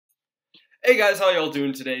Hey guys, how y'all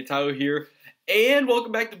doing today? Tyler here, and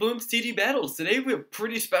welcome back to Bloons TD Battles. Today we have a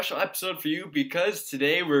pretty special episode for you because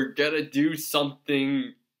today we're gonna do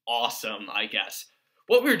something awesome, I guess.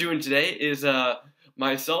 What we're doing today is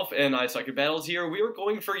myself and ISAB Battles here. We are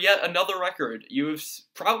going for yet another record. You have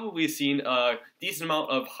probably seen a decent amount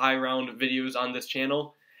of high round videos on this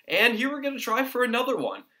channel, and here we're gonna try for another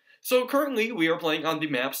one. So currently we are playing on the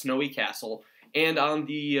map Snowy Castle, and on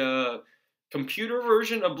the computer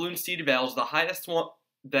version of Bloons TD Battles, the highest one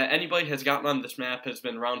that anybody has gotten on this map has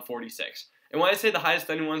been round 46. And when I say the highest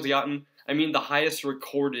anyone's gotten, I mean the highest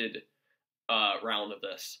recorded round of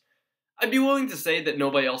this. I'd be willing to say that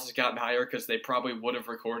nobody else has gotten higher because they probably would have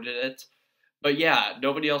recorded it. But yeah,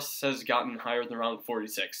 nobody else has gotten higher than round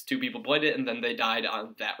 46. Two people played it and then they died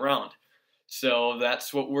on that round. So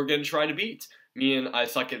that's what we're going to try to beat. Me and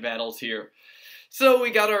ISAB Battles here. So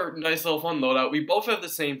we got our nice little fun loadout. We both have the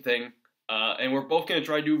same thing. And we're both going to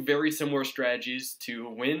try to do very similar strategies to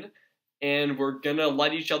win, and we're going to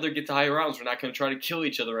let each other get to higher rounds. We're not going to try to kill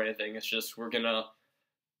each other or anything. It's just we're going to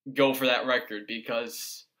go for that record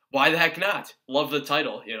because why the heck not? Love the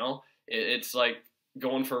title, you know? It's like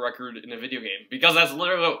going for a record in a video game because that's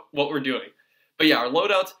literally what we're doing. But yeah, our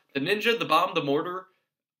loadouts, the ninja, the bomb, the mortar,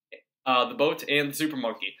 the boat, and the super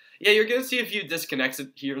monkey. Yeah, you're going to see a few disconnects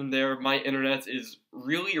here and there. My internet is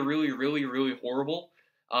really horrible.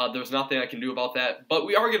 There's nothing I can do about that, but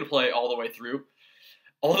we are going to play all the way through.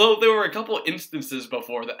 Although there were a couple instances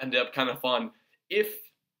before that ended up kind of fun. If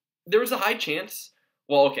there was a high chance,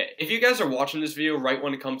 well, okay, if you guys are watching this video right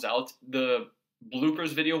when it comes out, the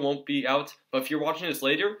bloopers video won't be out, but if you're watching this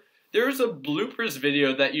later, there's a bloopers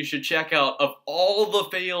video that you should check out of all the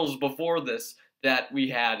fails before this that we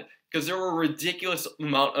had, because there were a ridiculous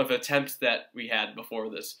amount of attempts that we had before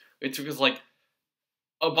this. It took us like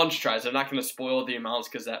a bunch of tries. I'm not going to spoil the amounts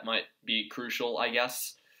because that might be crucial, I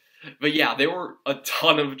guess. But yeah, there were a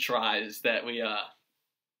ton of tries that we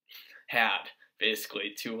had,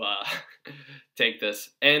 basically, to take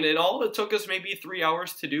this. And in all, it took us maybe 3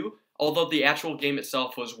 hours to do, although the actual game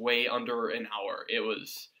itself was way under an hour. It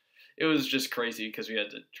was just crazy because we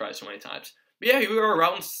had to try so many times. But yeah, we were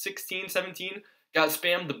around 16, 17, got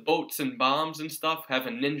spammed the boats and bombs and stuff, have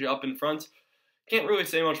a ninja up in front. Can't really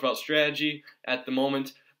say much about strategy at the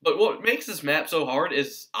moment, but what makes this map so hard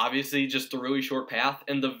is obviously just the really short path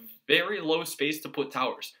and the very low space to put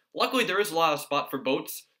towers. Luckily, there is a lot of spot for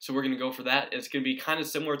boats, so we're going to go for that. It's going to be kind of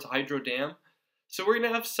similar to Hydro Dam, so we're going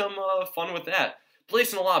to have some fun with that.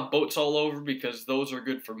 Placing a lot of boats all over because those are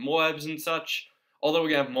good for Moabs and such, although we're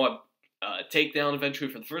going to have Moab takedown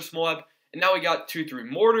eventually for the first Moab. And now we got 2-3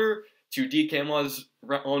 mortar, 2 DKMs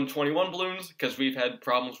on 21 balloons because we've had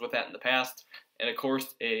problems with that in the past. And of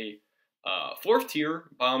course, a 4th tier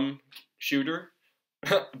bomb shooter.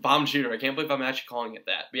 Bomb shooter. I can't believe I'm actually calling it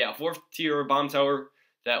that. But yeah, 4th tier bomb tower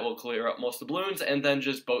that will clear up most of the balloons, and then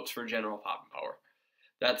just boats for general popping power.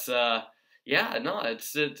 That's yeah, no,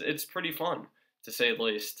 it's pretty fun to say the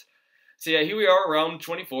least. So yeah, here we are around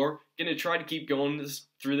 24. Gonna try to keep going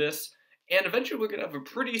through this, and eventually we're gonna have a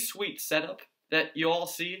pretty sweet setup that you all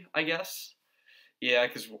see, I guess. Yeah,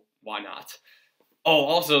 because why not? Oh,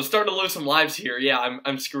 also, starting to lose some lives here. Yeah,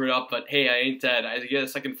 I'm screwed up, but hey, I ain't dead. I had to get a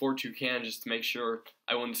second 4-2 can just to make sure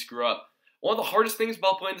I wouldn't screw up. One of the hardest things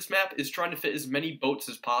about playing this map is trying to fit as many boats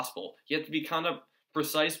as possible. You have to be kind of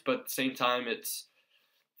precise, but at the same time, it's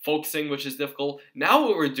focusing, which is difficult. Now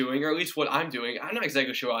what we're doing, or at least what I'm doing, I'm not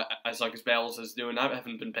exactly sure what ISAB Battles is doing. I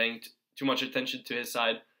haven't been paying too much attention to his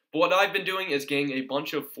side. But what I've been doing is getting a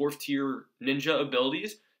bunch of 4th tier ninja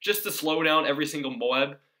abilities just to slow down every single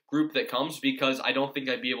Moab group that comes, because I don't think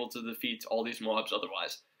I'd be able to defeat all these Moabs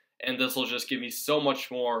otherwise. And this will just give me so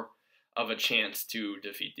much more of a chance to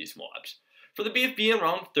defeat these Moabs. For the BFB in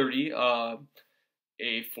round 30,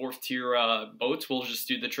 a 4th tier boats will just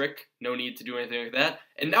do the trick. No need to do anything like that.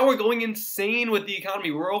 And now we're going insane with the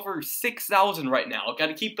economy. We're over 6,000 right now. Got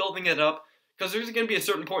to keep building it up, because there's going to be a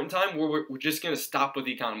certain point in time where we're just going to stop with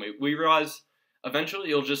the economy. We realize eventually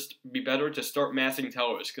it'll just be better to start massing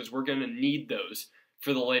towers, because we're going to need those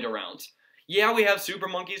for the later rounds. Yeah, we have super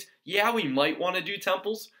monkeys. Yeah, we might want to do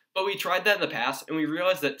temples, but we tried that in the past, and we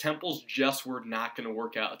realized that temples just were not going to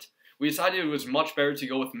work out. We decided it was much better to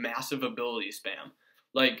go with massive ability spam,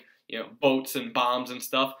 like, you know, boats and bombs and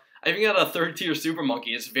stuff. I even got a 3rd tier super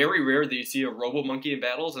monkey. It's very rare that you see a robo monkey in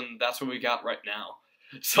battles, and that's what we got right now.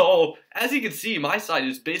 So, as you can see, my side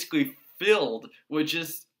is basically filled with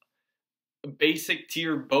just basic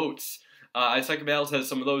tier boats. ISAB Battles has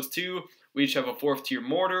some of those too. We each have a 4th tier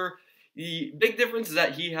mortar. The big difference is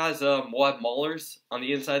that he has Moab Maulers on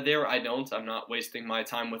the inside there. I don't. I'm not wasting my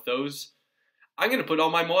time with those. I'm going to put all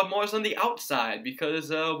my Mars on the outside because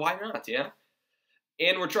why not, yeah?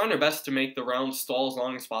 And we're trying our best to make the rounds stall as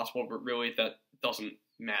long as possible, but really that doesn't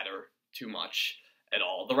matter too much at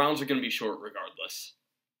all. The rounds are going to be short regardless.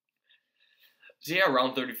 So yeah,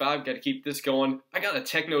 round 35, got to keep this going. I got a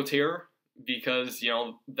Techno Terror because, you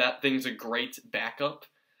know, that thing's a great backup.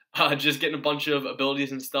 Just getting a bunch of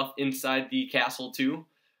abilities and stuff inside the castle too.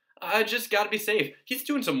 Just got to be safe. He's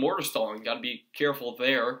doing some mortar stalling, got to be careful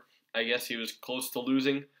there. I guess he was close to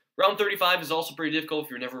losing. Round 35 is also pretty difficult if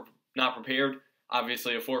you're not prepared.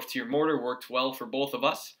 Obviously, a 4th tier mortar worked well for both of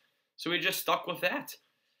us, so we just stuck with that.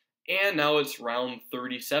 And now it's round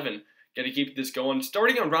 37. Got to keep this going.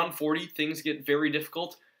 Starting on round 40, things get very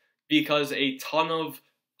difficult because a ton of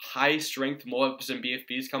high-strength Moabs and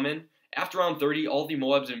BFBs come in. After round 30, all the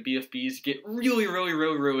Moabs and BFBs get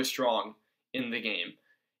really strong in the game.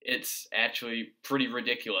 It's actually pretty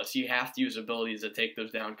ridiculous. You have to use abilities to take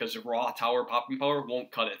those down because raw tower popping power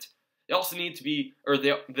won't cut it. They also need to be, or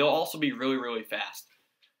they'll also be really fast.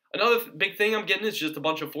 Another big thing I'm getting is just a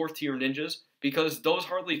bunch of 4th tier ninjas because those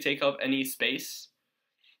hardly take up any space.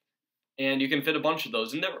 And you can fit a bunch of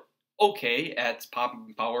those. And they're okay at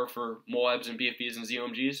popping power for Moabs and BFBs and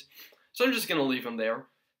ZOMGs. So I'm just going to leave them there.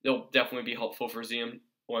 They'll definitely be helpful for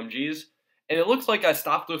ZOMGs. And it looks like I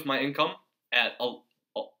stopped with my income at,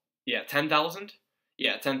 10,000.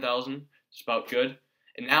 Yeah, 10,000. It's about good.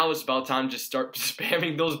 And now it's about time to start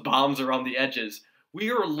spamming those bombs around the edges.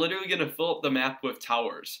 We are literally going to fill up the map with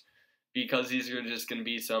towers. Because these are just going to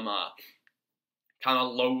be some kind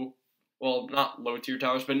of low, well, not low tier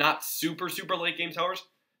towers, but not super late game towers.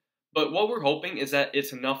 But what we're hoping is that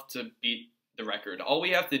it's enough to beat the record. All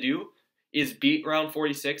we have to do is beat round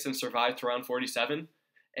 46 and survive to round 47.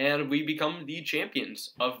 And we become the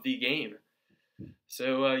champions of the game.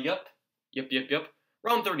 So, yep.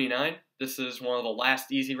 Round 39. This is one of the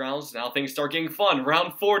last easy rounds. Now things start getting fun.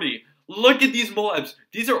 Round 40. Look at these Moabs.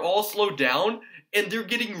 These are all slowed down, and they're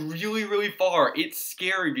getting really far. It's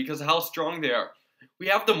scary because of how strong they are. We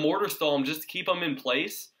have to mortar stall them just to keep them in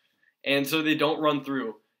place, and so they don't run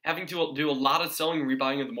through. Having to do a lot of selling and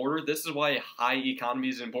rebuying of the mortar. This is why high economy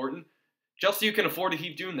is important, just so you can afford to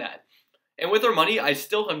keep doing that. And with our money, I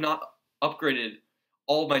still have not upgraded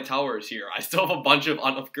all of my towers here. I still have a bunch of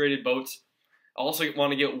unupgraded boats. I also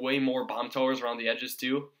want to get way more bomb towers around the edges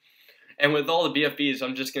too. And with all the BFBs,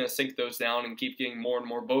 I'm just going to sink those down and keep getting more and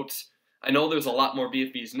more boats. I know there's a lot more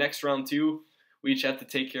BFBs next round too, we each have to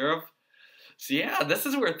take care of. So yeah, this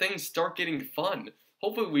is where things start getting fun.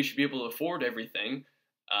 Hopefully we should be able to afford everything.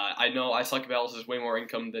 I know ISAB has way more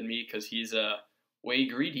income than me because he's way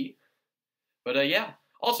greedy. But yeah,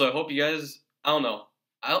 also I hope you guys, I don't know,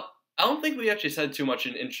 I don't think we actually said too much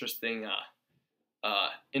interesting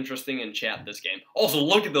in chat this game. Also,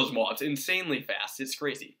 look at those mobs, insanely fast. It's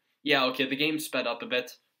crazy. Yeah, okay, the game sped up a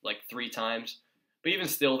bit, like 3 times, but even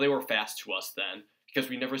still, they were fast to us then because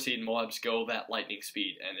we never seen mobs go that lightning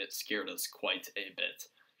speed, and it scared us quite a bit.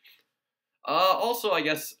 Also, I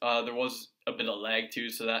guess there was a bit of lag too,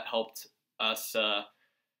 so that helped us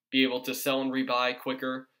be able to sell and rebuy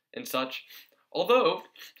quicker and such. Although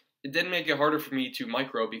it did make it harder for me to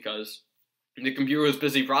micro because the computer was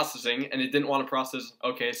busy processing, and it didn't want to process,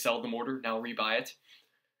 okay, sell the mortar, now rebuy it.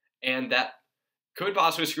 And that could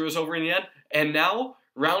possibly screw us over in the end. And now,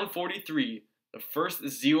 round 43, the first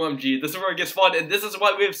ZOMG. This is where it gets fun, and this is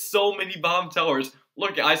why we have so many bomb towers.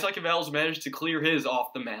 Look, ISAB managed to clear his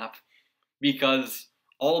off the map because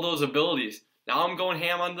all those abilities. Now I'm going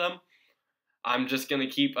ham on them. I'm just going to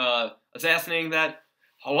keep assassinating that.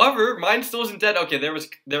 However, mine still isn't dead. Okay, there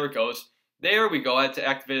it goes. There we go. I had to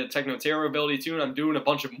activate a Techno Terror ability too, and I'm doing a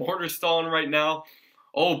bunch of mortar stalling right now.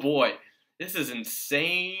 Oh boy, this is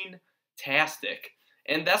insane-tastic.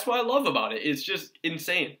 And that's what I love about it. It's just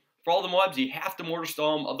insane. For all the mobs, you have to mortar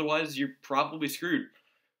stall them, otherwise you're probably screwed.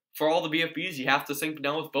 For all the BFBs, you have to sink them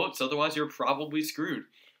down with boats, otherwise you're probably screwed.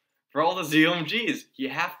 For all the ZOMGs, you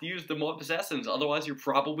have to use the mob assassins, otherwise you're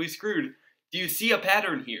probably screwed. Do you see a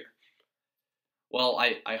pattern here? Well,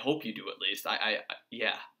 I hope you do at least.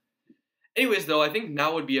 Yeah. Anyways, though, I think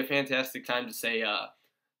now would be a fantastic time to say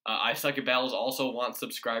ISAB also wants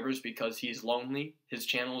subscribers because he's lonely. His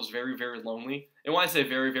channel is very lonely. And when I say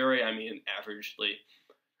very, I mean averagely.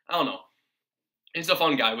 I don't know. He's a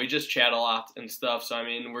fun guy. We just chat a lot and stuff, so I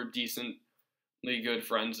mean, we're decently good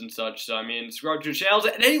friends and such. So I mean, subscribe to his channels.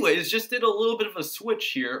 And anyways, just did a little bit of a switch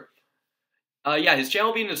here. Yeah, his channel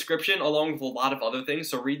will be in the description along with a lot of other things,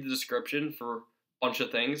 so read the description for a bunch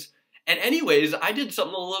of things. And anyways, I did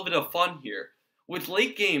something a little bit of fun here. With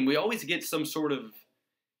late game, we always get some sort of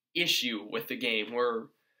issue with the game where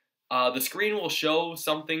the screen will show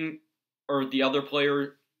something or the other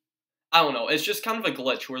player I don't know. It's just kind of a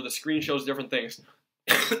glitch where the screen shows different things.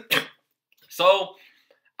 So,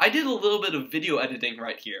 I did a little bit of video editing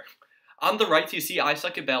right here. On the right, you see I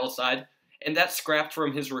Suck at Battle side, and that's scrapped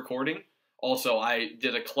from his recording. Also, I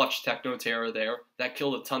did a clutch techno terror there. That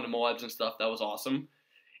killed a ton of Moabs and stuff. That was awesome.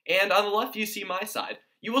 And on the left, you see my side.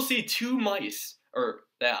 You will see two mice, or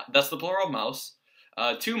that's the plural of mouse.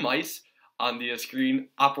 Two mice on the screen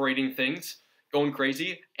operating things, going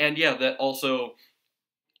crazy. And yeah, that also,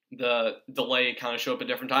 the delay kind of show up at a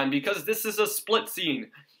different time because this is a split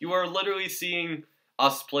scene. You are literally seeing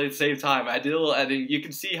us play at the same time. I did a little editing. You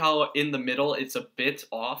can see how in the middle it's a bit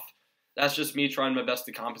off. That's just me trying my best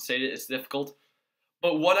to compensate it. It's difficult.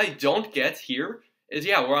 But what I don't get here is,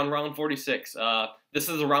 yeah, we're on round 46. This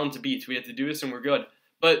is a round to beat. We have to do this and we're good.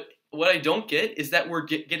 But what I don't get is that we're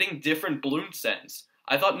getting different balloon sends.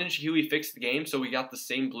 I thought Ninja Huey fixed the game so we got the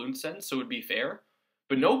same balloon sends, so it would be fair.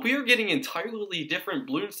 But nope, we are getting entirely different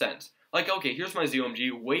balloon sends. Like, okay, here's my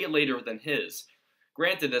ZOMG way later than his.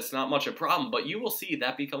 Granted, that's not much a problem, but you will see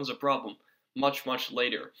that becomes a problem much, much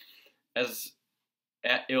later. As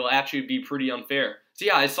it'll actually be pretty unfair. So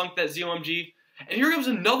yeah, I sunk that ZOMG. And here comes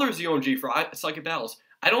another ZOMG for I Suck at Battles.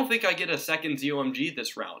 I don't think I get a second ZOMG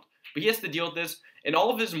this round. But he has to deal with this, and all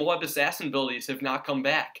of his Moab Assassin abilities have not come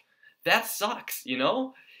back. That sucks, you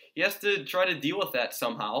know? He has to try to deal with that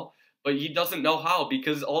somehow, but he doesn't know how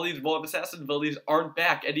because all these Moab Assassin abilities aren't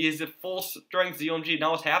back, and he is at full strength ZOMG,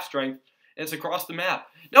 now it's half strength, and it's across the map.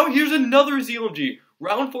 Now here's another ZOMG,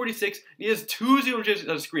 round 46, and he has two ZOMGs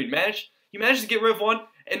on the screen. He managed to get rid of one,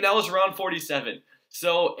 and now it's round 47.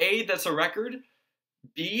 So A, that's a record.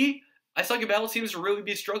 B, I Suck at Battle seems to really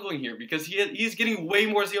be struggling here because he's getting way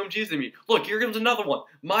more ZOMGs than me. Look, here comes another one.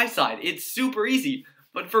 My side, it's super easy.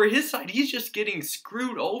 But for his side, he's just getting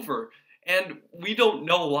screwed over. And we don't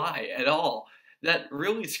know why at all. That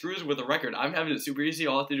really screws with the record. I'm having it super easy.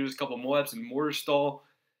 All I have to do is a couple Moabs and Mortar Stall.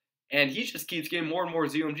 And he just keeps getting more and more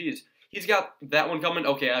ZOMGs. He's got that one coming.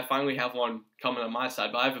 Okay, I finally have one coming on my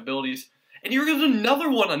side. But I have abilities. And here comes another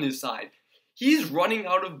one on his side. He's running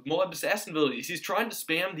out of Moab Assassin abilities. He's trying to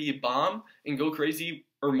spam the bomb and go crazy,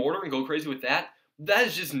 or mortar and go crazy with that. That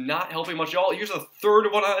is just not helping much at all. Here's a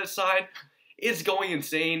third one on his side. It's going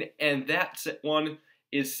insane, and that one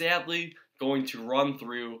is sadly going to run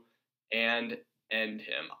through and end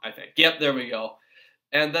him, I think. Yep, there we go.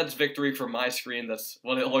 And that's victory for my screen. That's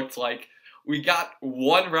what it looked like. We got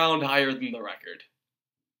one round higher than the record.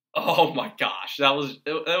 Oh my gosh, that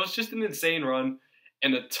was just an insane run.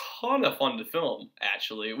 And a ton of fun to film,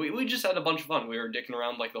 actually. We just had a bunch of fun. We were dicking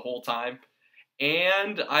around like the whole time.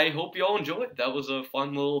 And I hope you all enjoyed. That was a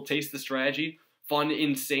fun little taste of strategy. Fun,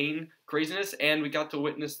 insane craziness. And we got to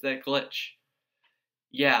witness that glitch.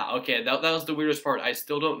 Yeah, okay, that was the weirdest part. I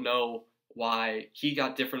still don't know why he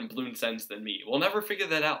got different balloon sends than me. We'll never figure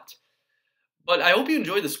that out. But I hope you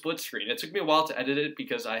enjoyed the split screen. It took me a while to edit it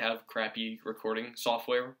because I have crappy recording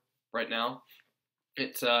software right now.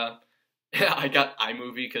 It's, I got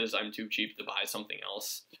iMovie because I'm too cheap to buy something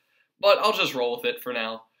else. But I'll just roll with it for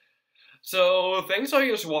now. So, thanks all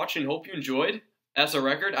you guys for watching. Hope you enjoyed. As a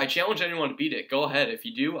record, I challenge anyone to beat it. Go ahead. If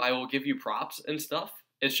you do, I will give you props and stuff.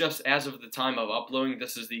 It's just as of the time of uploading,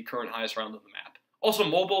 this is the current highest round of the map. Also,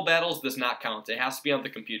 mobile battles does not count. It has to be on the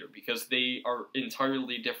computer because they are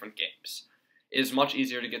entirely different games. It is much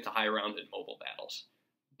easier to get to high round in mobile battles.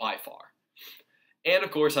 By far. And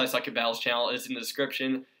of course, I Suck at Battles channel is in the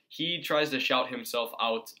description. He tries to shout himself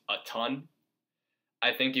out a ton.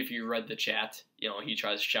 I think if you read the chat, you know, he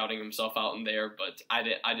tries shouting himself out in there, but I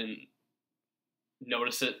didn't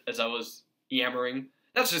notice it as I was yammering.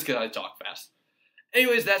 That's just because I talk fast.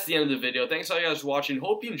 Anyways, that's the end of the video. Thanks all you guys for watching.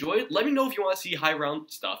 Hope you enjoyed. Let me know if you want to see high round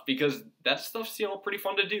stuff, because that stuff's, you know, pretty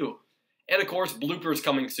fun to do. And of course, bloopers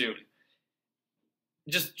coming soon.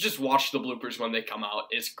 Just watch the bloopers when they come out.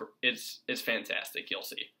 It's fantastic. You'll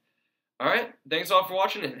see. Alright, thanks all for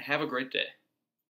watching, and have a great day.